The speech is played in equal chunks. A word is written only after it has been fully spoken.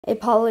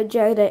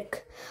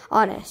apologetic,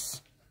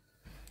 honest.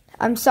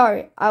 I'm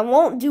sorry, I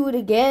won't do it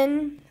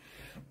again.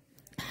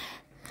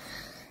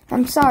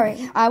 I'm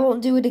sorry, I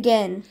won't do it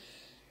again.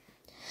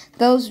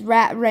 Those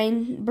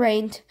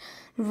rat-brained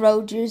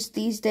roaches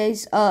these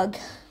days, ugh.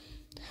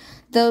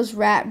 Those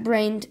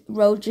rat-brained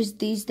roaches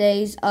these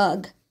days,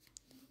 ugh.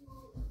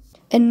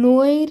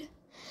 Annoyed,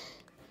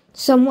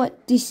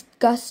 somewhat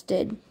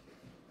disgusted.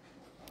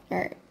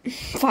 Alright,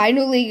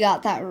 finally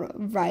got that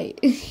right.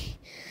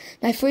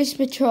 My first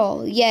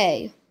patrol,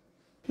 yay.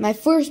 My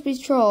first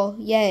patrol,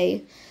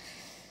 yay.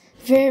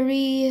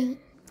 Very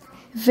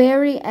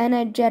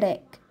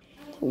energetic.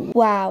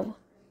 Wow,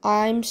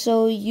 I'm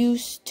so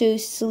used to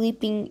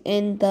sleeping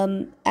in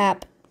the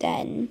app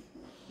den.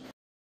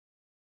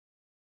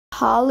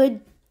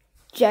 Apologetic,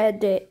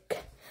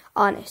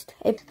 honest.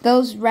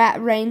 Those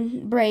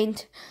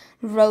rat-brained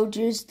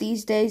roaches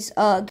these days,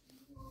 ugh.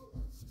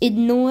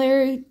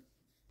 Annoyed,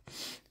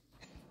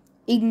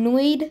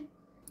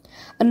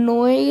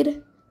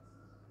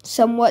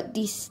 somewhat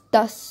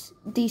disgusted.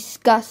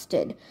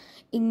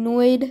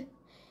 Ignored.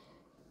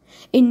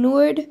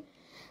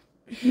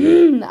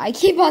 I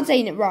keep on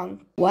saying it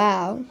wrong.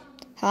 Wow,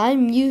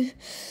 I'm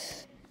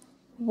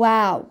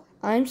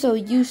so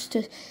used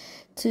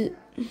to.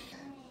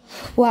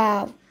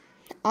 Wow,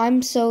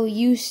 I'm so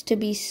used to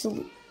be.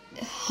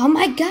 Oh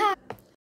my God.